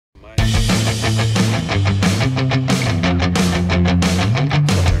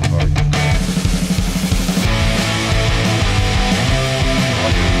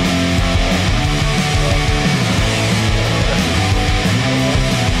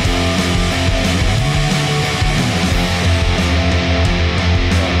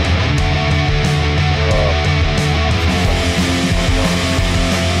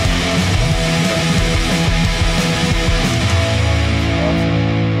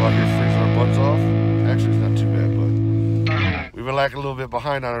fun's off. Actually, it's not too bad, but we've been lacking a little bit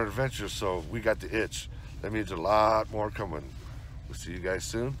behind on our adventures, so we got the itch. That means a lot more coming. We'll see you guys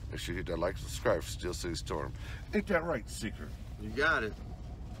soon. Make sure you hit that like and subscribe for Steel City Storm. Ain't that right, Seeker? You got it.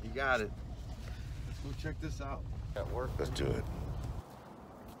 You got it. Let's go check this out. At work. Let's do it.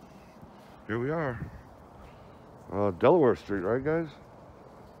 Here we are. Delaware Street, right, guys?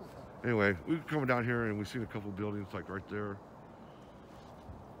 Anyway, we were coming down here and we've seen a couple buildings like right there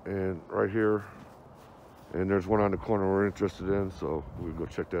and right here. And there's one on the corner we're interested in, so we'll go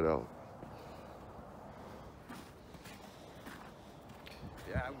check that out.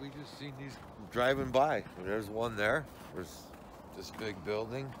 Yeah, we just seen these driving by. There's one there. There's this big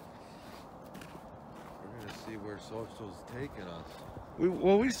building. We're gonna see where social's taking us.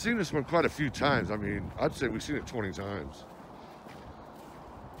 Well, we've seen this one quite a few times. I mean, I'd say we've seen it 20 times.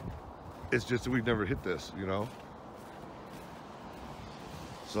 It's just that we've never hit this, you know?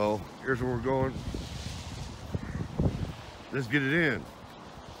 So, here's where we're going. Let's get it in.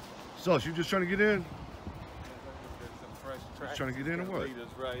 So, you just trying to get in? Just trying to get in or what? Lead us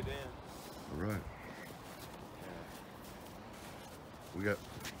right in. All right. We got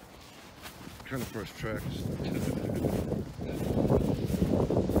kind of fresh tracks.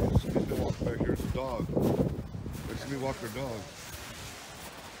 He's gonna walk back here. It's a dog. Let's me walk our dog.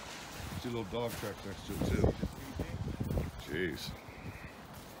 See little dog tracks next to it too. Jeez.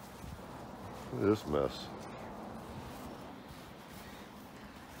 Look at this mess.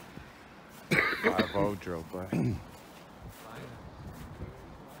 5-0 drove by. Right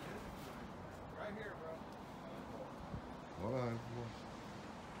here, bro. Hold on.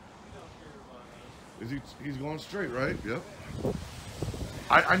 He's going straight, right? Yep.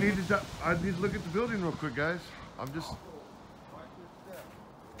 I need to look at the building real quick, guys. I'm just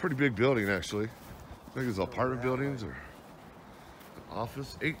pretty big building actually. I think it's apartment buildings or an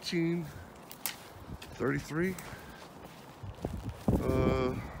office. 1833.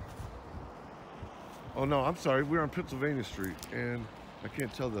 Oh no, I'm sorry. We're on Pennsylvania Street, and I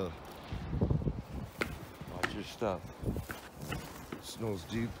can't tell the. Watch your stuff. Snow's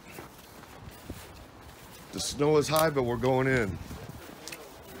deep. The snow is high, but we're going in.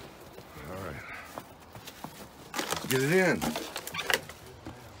 All right. Let's get it in.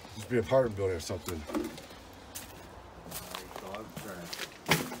 This be an apartment building or something. Dog track.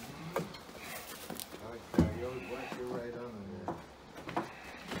 Okay, you're right on there.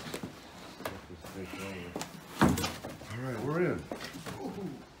 All right, we're in.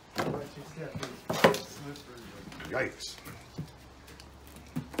 Watch your step. It's slippery. Yikes.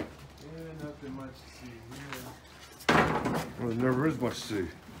 Yeah, nothing much to see here. Well, there never is much to see.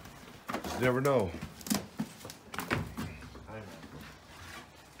 Just never know.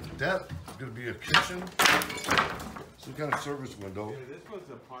 That is going to be a kitchen. Some kind of service window. Yeah, this was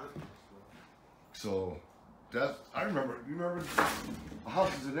an apartment. So, that, I remember, you remember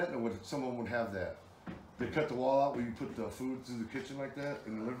houses in Etna when someone would have that. They cut the wall out where you put the food through the kitchen like that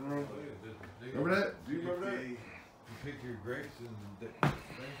in the living room. Remember that? Do you remember that? You pick your grapes in the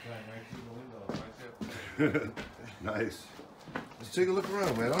springtime right through the window. Right there. Nice. Let's take a look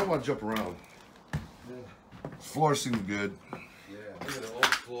around, man. I don't want to jump around. Floor seems good. Yeah, look at the old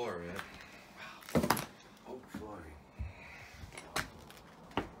floor, man. Oak flooring.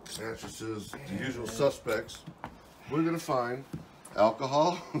 Mattresses, the usual suspects. We're gonna find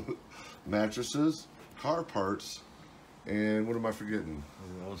alcohol, mattresses, car parts, and what am I forgetting?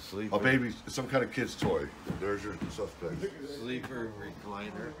 An old sleeper. A baby, some kind of kid's toy. There's your suspects. Sleeper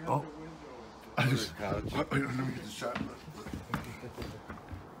recliner. Oh. Couch. Let me get the shot. Some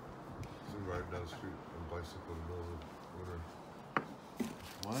riding down the street on a bicycle in the middle of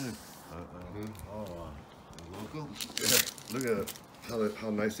What? Local? Yeah, look at how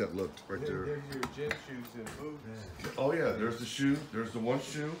nice that looked right there. There's your gym shoes and boots. Oh yeah, there's the shoe. There's the one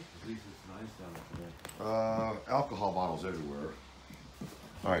shoe. At least it's nice down there. Alcohol bottles everywhere.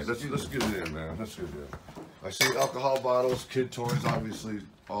 All right, let's get it in, man. Let's get it in. I see alcohol bottles, kid toys, obviously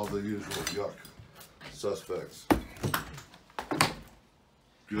all the usual yuck suspects.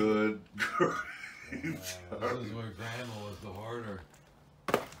 Good. This is where Grandma was the hoarder.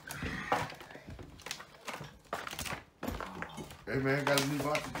 Hey man, got a new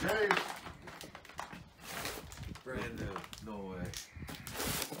box of J's. Brand new. No way.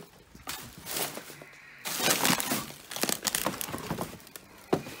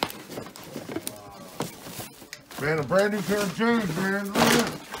 Man, a brand new pair of J's, man. Look at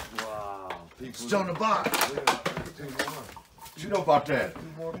this. Wow. Still in the box. Look at that. 2 more. What you know about that? 2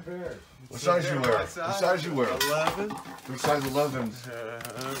 more pairs. What size you wear? What size you wear? 11. What size 11s?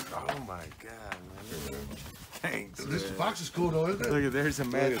 Oh my God, man. Thanks. This man. box is cool though, isn't it? Look at there's a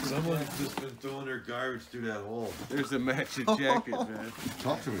matching. Someone's just been throwing their garbage through that hole. There's a matching jacket, man.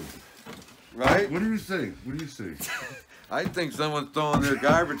 Talk to me. Right? What do you think? What do you think? I think someone's throwing their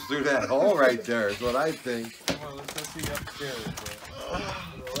garbage through that hole right there, is what I think. Come on, let's go see upstairs,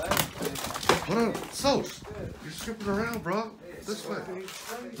 bro. Hold on, Sos. You're skipping around, bro. This way.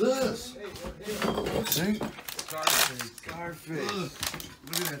 This. See? Scarface. Scarface.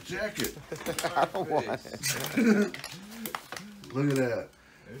 Look at that jacket. I don't want it. Look at that.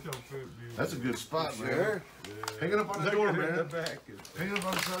 It don't fit me. That's a good spot, man. Sure. Hang it up on the door, man. back. Hang it up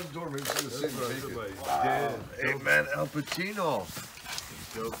on the side of the door, man. So the same Somebody's bacon. dead. Hey, man, Al Pacino.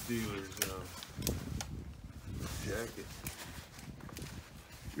 Dope dealers, jacket.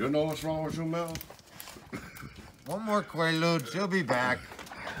 You know what's wrong with you, Mel? One more Quaalude, she'll be back.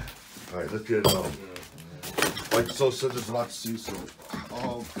 All right, let's get it on. Like so said, there's a lot to see, so.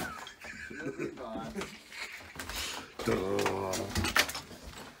 Oh. Duh.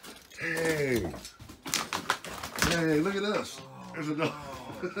 Hey. Hey, look at this. There's a dog.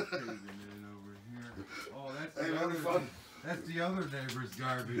 Oh, Hey, man, fun. that's the other neighbor's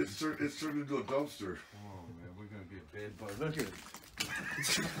garbage. It's turned into a dumpster. Oh man, we're gonna get bed bugs. Look at it.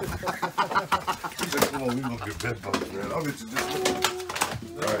 Come on, we gonna get bed bugs, man. I'll get you this.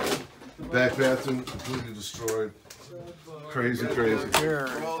 All right. Back bathroom completely destroyed. Crazy, crazy.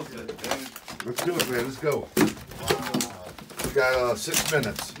 Let's do it, man. Let's go. We got 6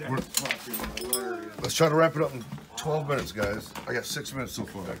 minutes. Let's try to wrap it up in 12 minutes, guys. I got 6 minutes so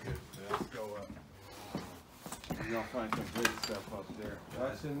far. Let's go up. You'll find some good stuff up there.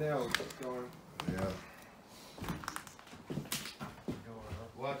 Watch it now. What's going? Yeah.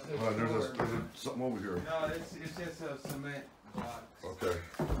 Watch this. Oh, there's something over here. No, it's just a cement box. Okay.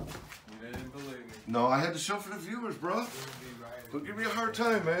 You didn't believe me. No, I had to show for the viewers, bro. You'd be right. Don't give me a hard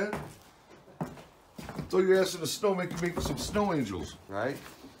time, man. Throw your ass in the snow, make some snow angels. Right?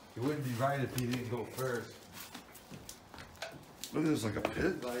 It wouldn't be right if he didn't go first. Look at this, like a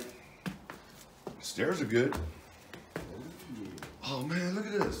pit. Stairs are good. Oh man, look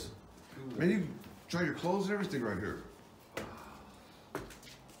at this. Man, you can dry your clothes and everything right here.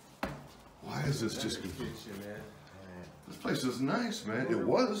 Why is this just confused? This place is nice, man. It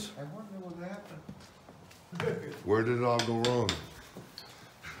was. I wonder what happened. Where did it all go wrong?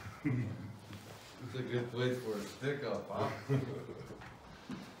 It's a good place for a stick up, huh?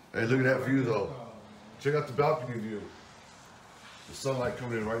 Hey, look at that view though. Check out the balcony view. The sunlight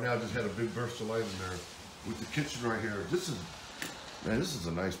coming in right now. Just had a big burst of light in there. With the kitchen right here. This is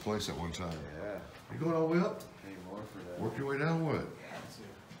a nice place at one time. Yeah. You going all the way up? Pay more for that. Work your way down what?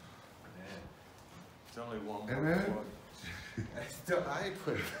 It's only one Hey, more. man. I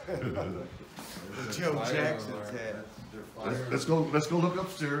put Joe Jackson's head. Let's go look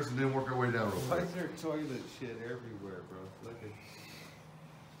upstairs and then work our way down real Why quick. is there toilet shit everywhere, bro? Look at.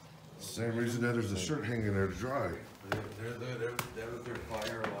 Same reason that there's a shirt hanging there to dry. That was their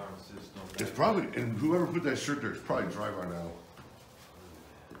fire alarm system. It's probably, and whoever put that shirt there, it's probably dry by now.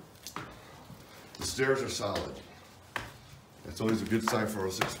 The stairs are solid. That's always a good sign for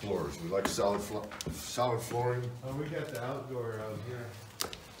us explorers. We like solid flooring. Oh, we got the outdoor out here.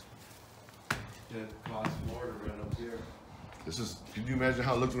 That cost more to rent up here. This is, can you imagine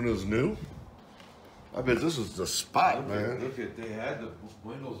how it looked when it was new? I bet this was the spot, man. Look at, they had the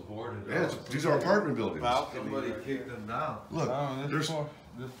windows boarded Yeah, up. these are apartment buildings. Somebody kicked them down. Look, there's,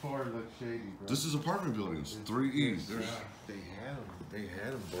 This floor looks shady, bro. this is apartment buildings, 3 E's. There's, They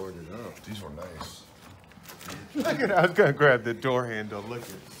had them boarded up. these were nice. Look at. I was gonna grab the door handle. Look at.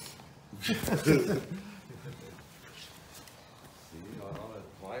 See, all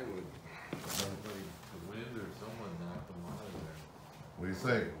that plywood. Somebody, the wind or someone knocked them out of there. What do you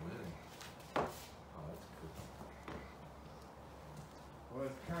think? The wind. Oh, that's good. Well,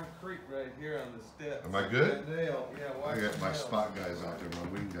 it's concrete right here on the steps. Am I good? Nail. Yeah, watch I got the my nail. spot guys out there, my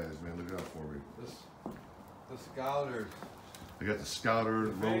wing guys, man. Look out for me. The Scouters. I got the Scouter,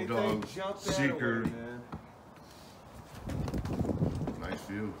 If Road anything, Dog, jump that Seeker. away, man. Nice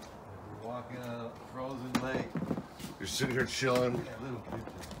view. We're walking on a frozen lake. You're sitting here chilling Yeah, little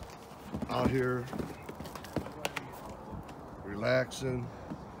kitchen. out here, relaxing.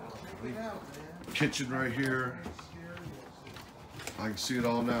 Kitchen right here. I can see it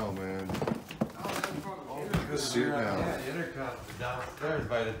all now, man. I can see it now. Yeah, the intercom's downstairs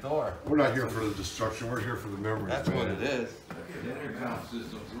by the door. We're not here for the destruction. We're here for the memories, That's man. what it is. The intercom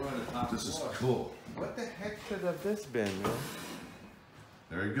system's running top This is floor. cool. What the heck should have this been, man?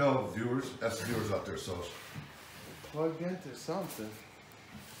 There you go, viewers. That's the viewers out there, so. Plugged into something.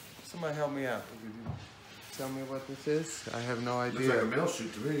 Somebody help me out. Tell me what this is. I have no Looks idea. like a mail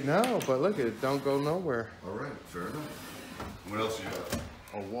chute to me. No, but look at it. Don't go nowhere. All right, fair enough. What else you got?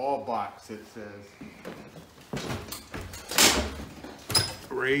 A wall box, it says.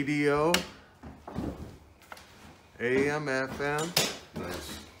 Radio. AM, FM.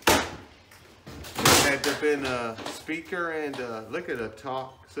 Nice. Had to been a speaker and look at a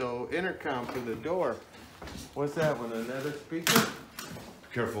talk. So intercom to the door. What's that one? Another speaker?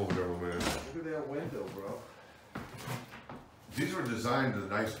 Careful over there, man. Look at that window, bro. These were designed to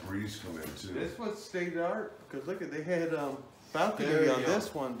nice breeze come in too. This was state of the art. Cause look at they had balcony on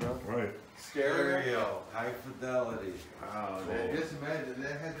this one, bro. Right. Stereo, high fidelity. Wow, man. Just imagine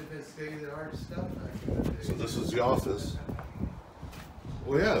that had to be state of the art stuff back in the day. So this is the office.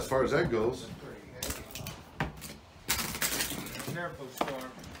 Well, yeah, as far as that goes. Careful,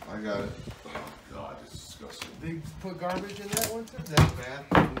 Storm. I got it. Oh, God, it's disgusting. They put garbage in that one too? That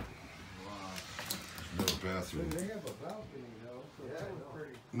bathroom. No bathroom. They have a balcony though, so that was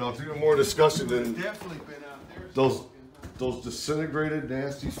pretty. No, it's even more disgusting than Definitely been out there. those disintegrated,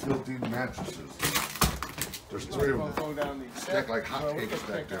 nasty, filthy mattresses. There's three of them. Go down these Stacked like steps. Well, we hotcakes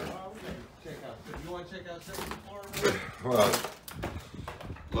can back check there. out- we can check out. You want to check out second floor? Well,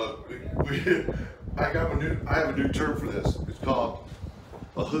 look, I have a new term for this. It's called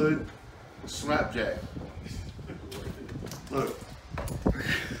a hood slapjack. Look,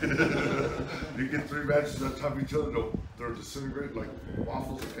 you get three mattresses on top of each other, they're disintegrated like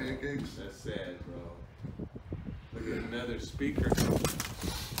waffles and pancakes. That's sad, bro. Look at another speaker.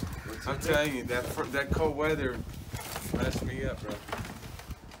 I'm telling you, that cold weather messed me up, bro.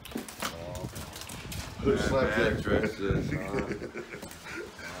 Hood slapjacks, man. Mattresses,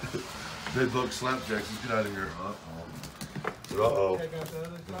 Big bug slapjacks, let's get out of here. Uh-oh. Check out the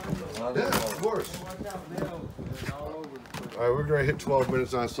other side. Yeah, of course. Watch out, nails. They're all over the place. All right, we're gonna hit 12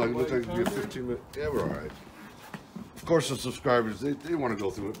 minutes on, so it looks like we get 15 minutes. Yeah, we're all right. Of course, the subscribers, they want to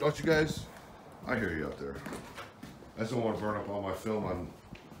go through it, don't you guys? I hear you out there. I just don't want to burn up all my film on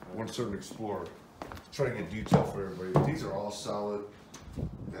one certain Explorer. Try to get detail for everybody. These are all solid.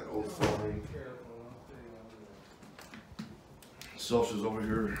 That old flooring. Selfs is over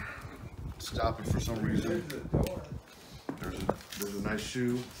here stopping for some reason. There's a nice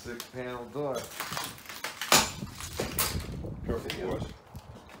shoe. 6-panel door. Careful, boys.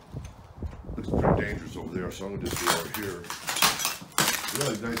 Looks pretty dangerous over there, so I'm gonna just go over here. Yeah,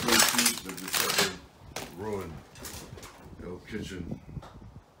 these nice little shoes, they're just like ruined. The old kitchen.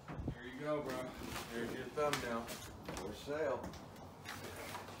 Here you go, bro. Here's your thumbnail. For sale.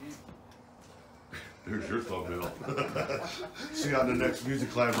 There's your thumbnail. See you on the next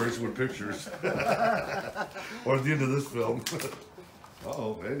music collaboration with pictures. Or at the end of this film.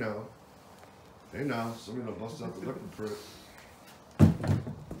 Uh-oh, hey now. Hey now, somebody done bust out the liquor print.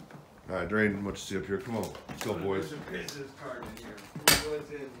 Alright, there ain't much to see up here. Come on, let's go, boys. There's a business card in here. What's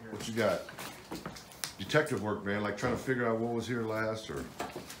in here? What you got? Detective work, man, like trying to figure out what was here last, or...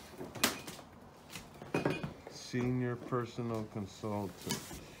 Senior personal consultant,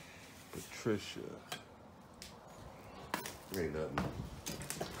 Patricia. Ain't nothing.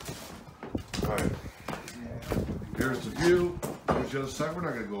 Alright. Here's the view. Here's the other side. We're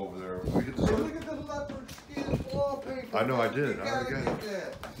not gonna go over there. We hit this Hey, other... look at the leopard skin wallpaper. I know I did. You I gotta already got get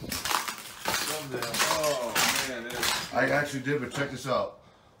that. Thumbnail. Oh, man. That's... I actually did, but check this out.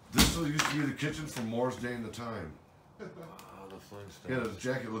 This used to be the kitchen from Moore's Day in the Time. Oh, the Flintstones. Yeah, the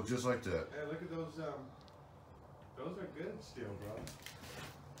jacket looked just like that. Hey, look at those are good still, bro.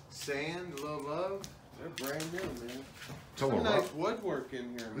 Sand, low love. They're brand new, man. Tell Some me, nice Rob, woodwork in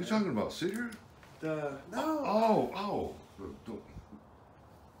here, what are man. you talking about? Sit here? No. Oh. Don't-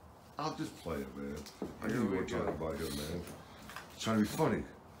 I'll just play it, man. I knew Here we we were go. talking about here, man. Trying to be funny.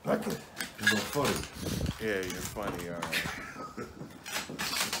 It's not funny. Yeah, you're funny, all right.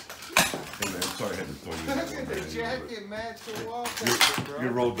 Hey, man, sorry I had to throw you in Look that at one, the man. jacket matching wallpaper, bro.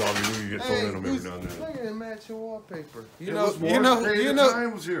 Your road dog, you knew you get thrown in them every who's- now and then. Look at the matching wallpaper. It was Moore's Day in the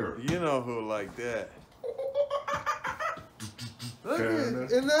Time was here. You know who like that. Look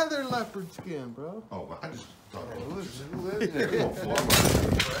Okay, at another leopard skin, bro. Oh, I just thought it was. Who lives there? Come on, Flo.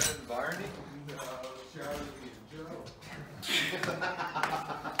 Fred and Barney? No, Charlie and Joe.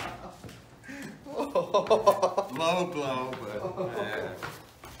 Low blow, but yeah.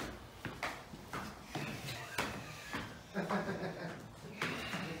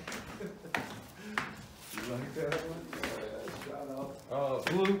 You like that one? Yeah, shut up. Oh,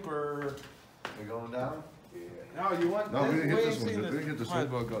 blooper. We going down? No, you want No, we didn't hit ain't this one. seen We didn't hit this Might as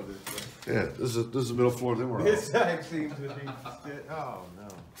one. well go this way. Yeah, this is the middle floor. Then we're This out. side seems to be. Oh no.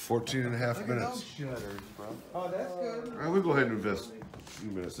 14 and a half Look at those minutes. shutters, bro. Oh, that's good. All right, we'll go ahead and invest a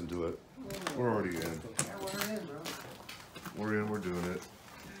few minutes into it. We're already in. Yeah, we're in, bro. We're in, we're doing it.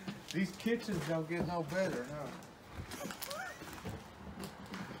 These kitchens don't get no better, huh?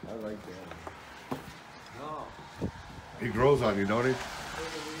 I like that. No. He grows on you, don't he? We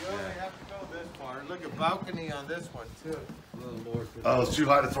only have to go this far. Look at balcony on this one too. A little more. Oh, it's too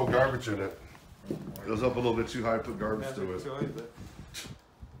high to throw garbage in it. It was up a little bit too high to put garbage That's to a it. toilet.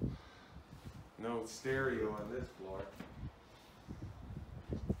 No stereo on this floor.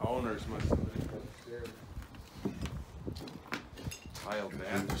 Owners must have been upstairs. Tile Good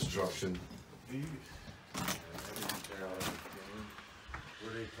bath. construction. Were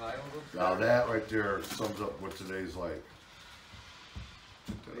they tiled up? Now that right there sums up what today's like.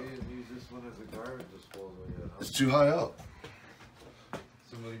 They didn't use this one as a garbage disposal yet, huh? It's too high up.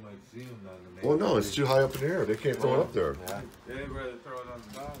 Somebody might see them down the Well, no, it's too high up in the air. They can't throw it up there. Yeah. They'd rather throw it on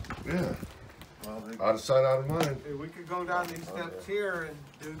the bottom. Yeah. Well, Out of sight, out of mind. hey, we could go down these steps here and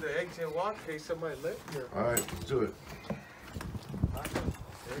do the exit walk in case somebody lived here. All right, let's do it.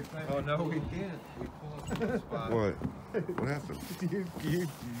 Oh no, we can't. We pull up to the spot. What? What happened?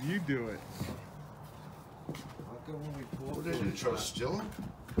 You do it. How come when we pull What up did to they the do? Try to spot? steal them?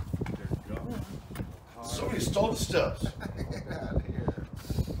 They're going. Somebody stole the steps. Get out of here.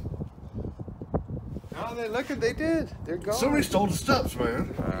 No, they did. They're gone. Somebody stole the steps,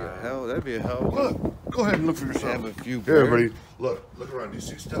 man. Hell, that'd be a hell. Look, go ahead and look for yourself. Have a few Here, everybody, look around. Do you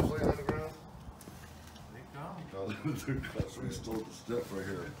see steps laying on the ground? They're gone. No, somebody stole the step right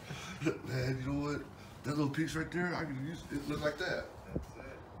here. Man, you know what? That little piece right there, I can use it. Look like that. That's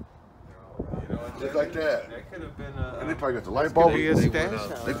it. You know what? Look like that. That could have been And they a. probably got the light bulb. Could be a They stash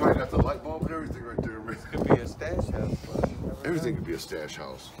house. probably got the light bulb and everything right there, man. Could be a stash house. Everything could be a stash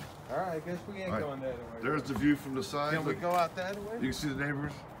house. All right, I guess we ain't All right. going that way. There's the view from the side. Can we Look, go out that way? you can see the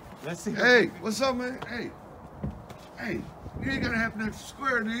neighbors. Let's see. Hey, what's up, man? Hey, you ain't got to have an extra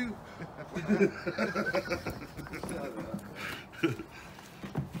square, do you? In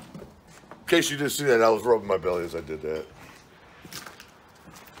case you didn't see that, I was rubbing my belly as I did that.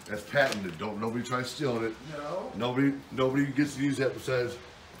 That's patented. Don't nobody try stealing it. No. Nobody gets to use that besides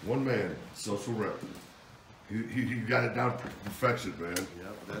one man, social rep. He got it down to perfection, man. Yep,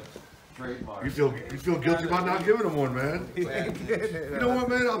 that's trademark. You feel guilty about not giving him one, man. He ain't getting it. You know what,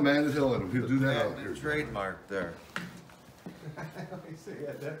 man? I'm mad as hell at him. He'll do that out here. Patented trademark there. Let me see.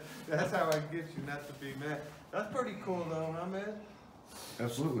 That's how I get you not to be mad. That's pretty cool though, huh, man?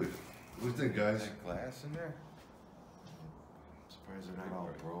 Absolutely. What do you think, guys? That glass in there? I'm surprised they're not all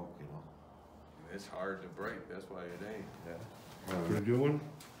broke, you know? It's hard to break. That's why it ain't. Yeah. Pretty good one.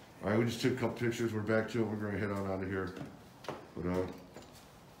 All right, we just took a couple pictures. We're back to it. We're gonna head on out of here. But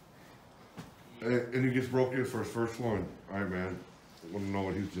and he gets broken for his first one. All right, man. Wouldn't know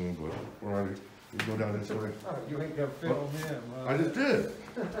what he's doing, but we're on it. We go down this way. Oh, you ain't gonna film him. I just did.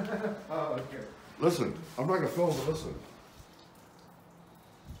 Oh, okay. Listen, I'm not gonna film, but listen.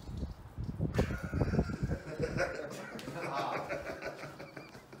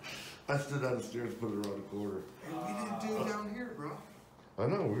 I stood on the stairs and put it around the corner. We didn't do it down here, bro. I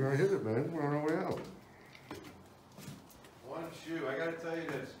know, we're gonna hit it, man. We're on our way out. One shoe, I gotta tell you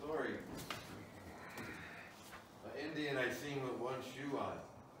that story. An Indian I seen with one shoe on.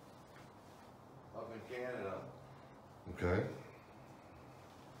 Up in Canada. Okay.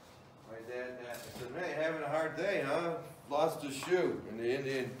 My dad said, man, having a hard day, huh? Lost his shoe. And the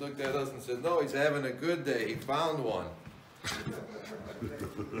Indian looked at us and said, no, he's having a good day. He found one.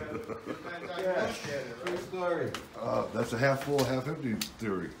 Yeah, true story. That's a half full, half empty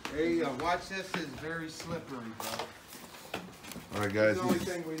theory. Hey, watch this. It's very slippery, bro. All right, That's guys. the only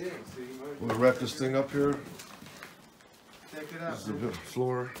thing we didn't see. We're gonna wrap this thing up here. Check it out. This is the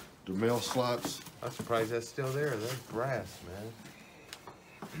floor, the mail slots. I'm surprised that's still there. That's brass,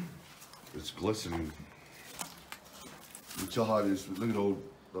 man. It's glistening. You tell how it is. Look at the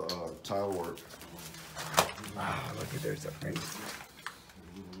old tile work. Wow, look at there's a face.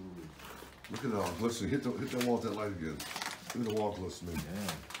 Look at it all glistening. Hit that wall with that light again. Look at the wall glistening.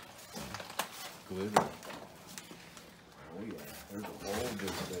 Yeah. Glitter. Oh yeah. There's a hole in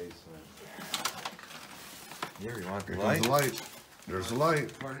this face, man. Here, you want the Here comes light? the light. There's the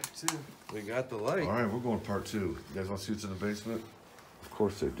light. Part two. We got the light. All right, we're going part 2. You guys want to see what's in the basement? Of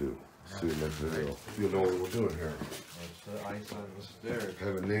course they do. See you next video. You know what we're doing here. That's the ice on the stairs. I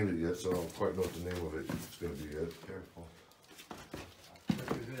haven't named it yet, so I don't quite know what the name of it's going to be yet. Careful. Look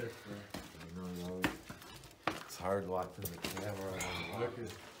at this, bro. It's hard watching the camera. Look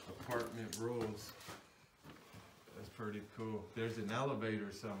at apartment rules. That's pretty cool. There's an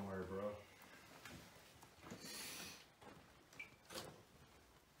elevator somewhere, bro.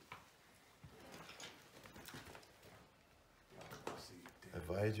 If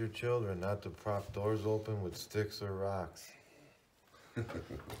Advise your children not to prop doors open with sticks or rocks.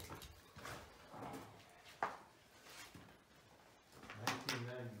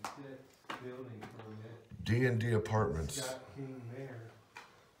 1996 building permit. D&D Apartments. Scott King Mayor.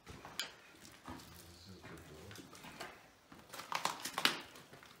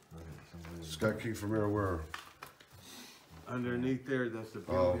 Scott King from here, where? Underneath there, that's the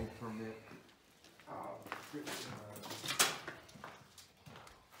building permit.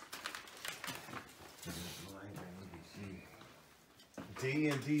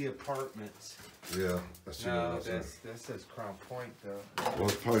 D&D Apartments. Yeah, I see No, what that says Crown Point though. Well,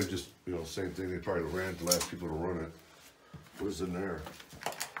 it's probably just, you know, same thing. They probably ran the last people to run it. What is in there?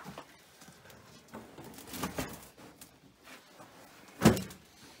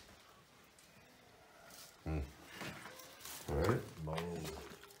 All right.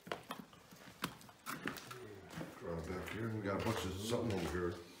 Drive back here. We got a bunch of something over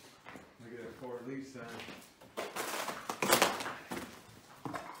here. Look at that Fort Lee sign.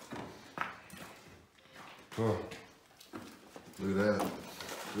 Huh. Look at that.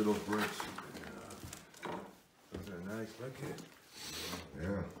 Good old bricks. Those are nice. Look at it.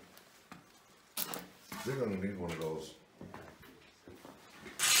 Yeah. They're gonna need one of those.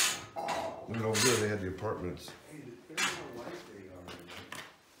 Look at over there, they had the apartments. Hey, look how white they are.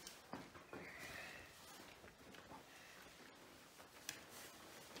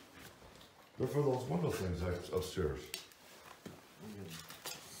 They're for those window things upstairs.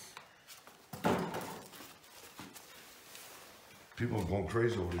 People are going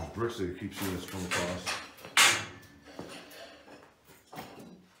crazy over these bricks that you keep seeing us come across.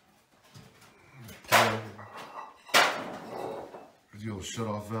 The old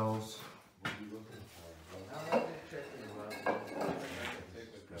shut-off valves.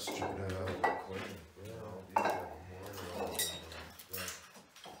 Let's check that out.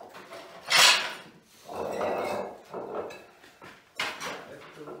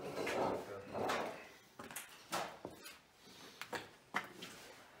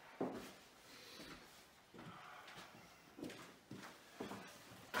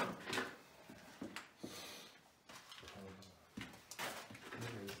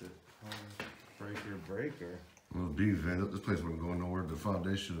 Breaker. Little bees, man. This place wasn't going nowhere. The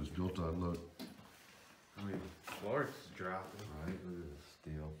foundation is built on, look. I mean, floor's dropping. Right, look at the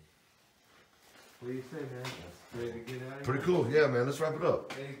steel. What do you say, man? Ready to get out of Pretty here? cool. Yeah, man. Let's wrap it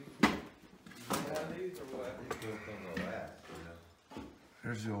up. Hey, you got these or what?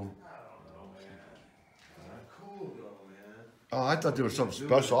 Here's the old. I don't know, man. Not cool though, man. Oh, I thought there was something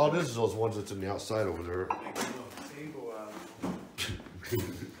special. All this is those ones that's in the outside over there. Make a little table out of them.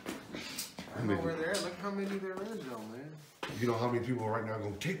 I'm over there. Look how many there is though, man. You know how many people right now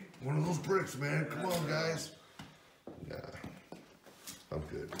go, take one of those bricks, man. Come on, guys. Nah, I'm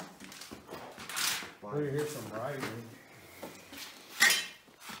good. We're here some writing.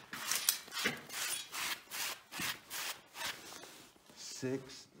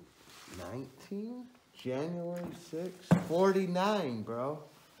 $6.19? January 6th? 49, bro.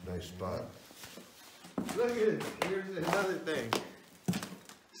 Nice spot. Look at it. Here's another thing.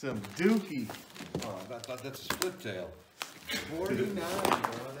 Some dookie. Oh, I thought that's a split tail. 49, bro.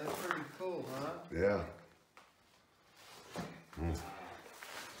 That's pretty cool, huh? Yeah.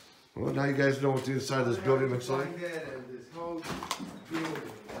 Well, now you guys know what the inside of this building looks like. Find that in this whole building,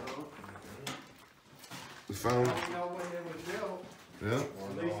 bro. We found, I don't know when it was built. yeah.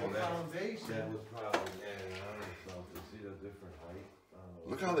 At least the foundation. That was probably hanging on or something. See the different height?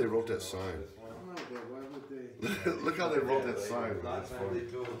 Look how they wrote that sign. I don't know, but why would they? Look how they wrote that sign. A lot of That's times they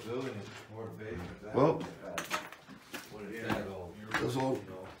funny. build a building in four basements. Well, What is that old? this old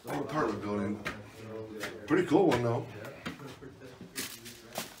apartment building. Pretty cool one, though.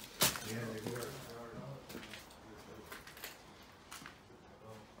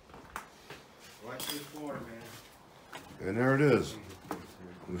 Watch this floor, man. And there it is. I'm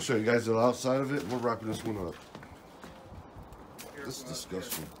going to show you guys the outside of it. We're wrapping this one up. This is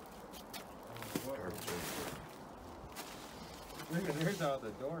disgusting. Look at, there's all the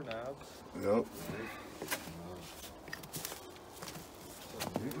doorknobs. Yep.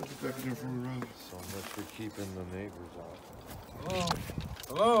 Can you put this back in there for me, Rob? So much for keeping the neighbors out. Hello?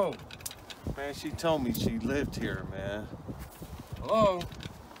 Hello? Man, she told me she lived here, man. Hello?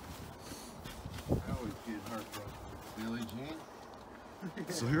 I always get heartbroken. Billie Jean?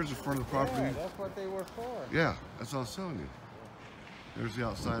 So here's the front of the property. Yeah, that's what they were for. Yeah, that's what I was telling you. There's the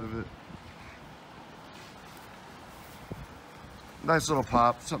outside of it. Nice little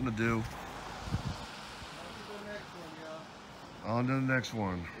pop, something to do. On to the next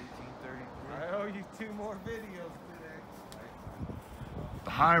one. 1833. I owe you 2 more videos today.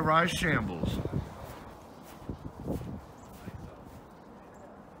 high-rise shambles.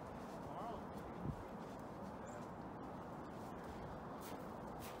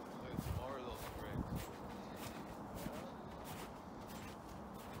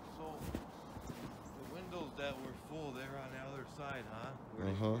 That were full, they're on the other side, huh? Where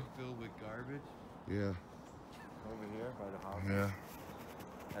they Uh-huh. were filled with garbage. Yeah. Over here by the house. Yeah.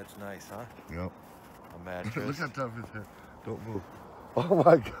 That's nice, huh? Yep. A mattress. Look how tough his head. Don't move. Oh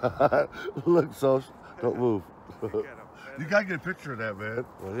my God. Look, so don't move. You gotta get a picture of that, man.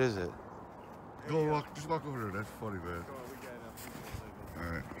 What is it? Go walk, just walk over there. That's funny, man.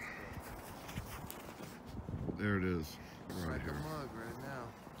 All right. There it is. Right Like here. a mug right now.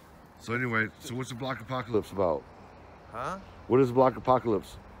 So anyway, so what's the block apocalypse about? Huh? What is block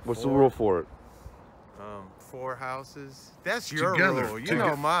apocalypse? What's the rule for it? 4 houses. That's your Together. rule. You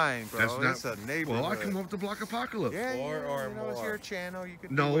know mine, bro. That's not, It's a neighborhood. well, I come up with the block apocalypse. Yeah, 4 or you know, it's more. your channel. You can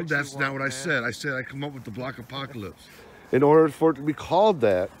do No, what that's you not want, what I man. said. I said I come up with the block apocalypse. In order for it to be called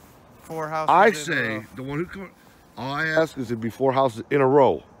that, 4 houses. I in a say row. the one who come. All I ask is it'd be 4 houses in a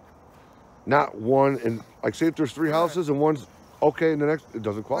row, not one. And like, say if there's 3 houses and one's okay, and the next it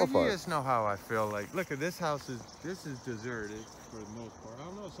doesn't Well, qualify. you just know how I feel. Like, look at this house. This is deserted for the most part. I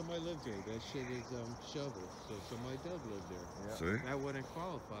don't know. Somebody lives there. That shit is shoveled, so somebody does live there. See? That wouldn't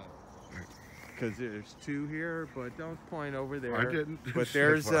qualify. Because there's 2 here, but don't point over there. I didn't. But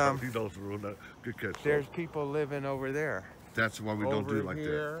there's He knows the rule. Good catch. there's people living over there. That's why we don't do it like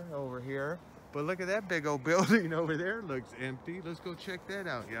that. Over here. But look at that big old building over there. Looks empty. Let's go check that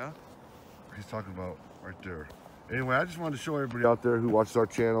out, yeah? He's talking about right there. Anyway, I just wanted to show everybody out there who watches our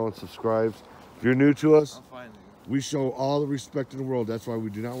channel and subscribes. If you're new to us, we show all the respect in the world. That's why we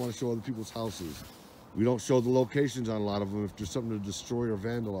do not want to show other people's houses. We don't show the locations on a lot of them if there's something to destroy or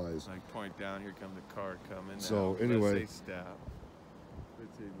vandalize. Like point down, here come the car coming. So, now. anyway. Let's say stop.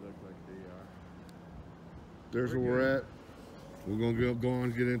 Let's see, look like they are. There's where we're at. We're gonna go on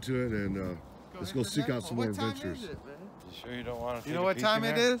and get into it, and let's go seek out some more adventures. Is it, man? You sure you don't want to? You know what time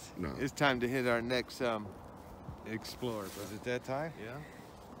it is? No. It's time to hit our next explore. Is it that time? Yeah.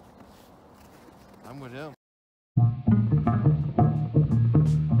 I'm with him.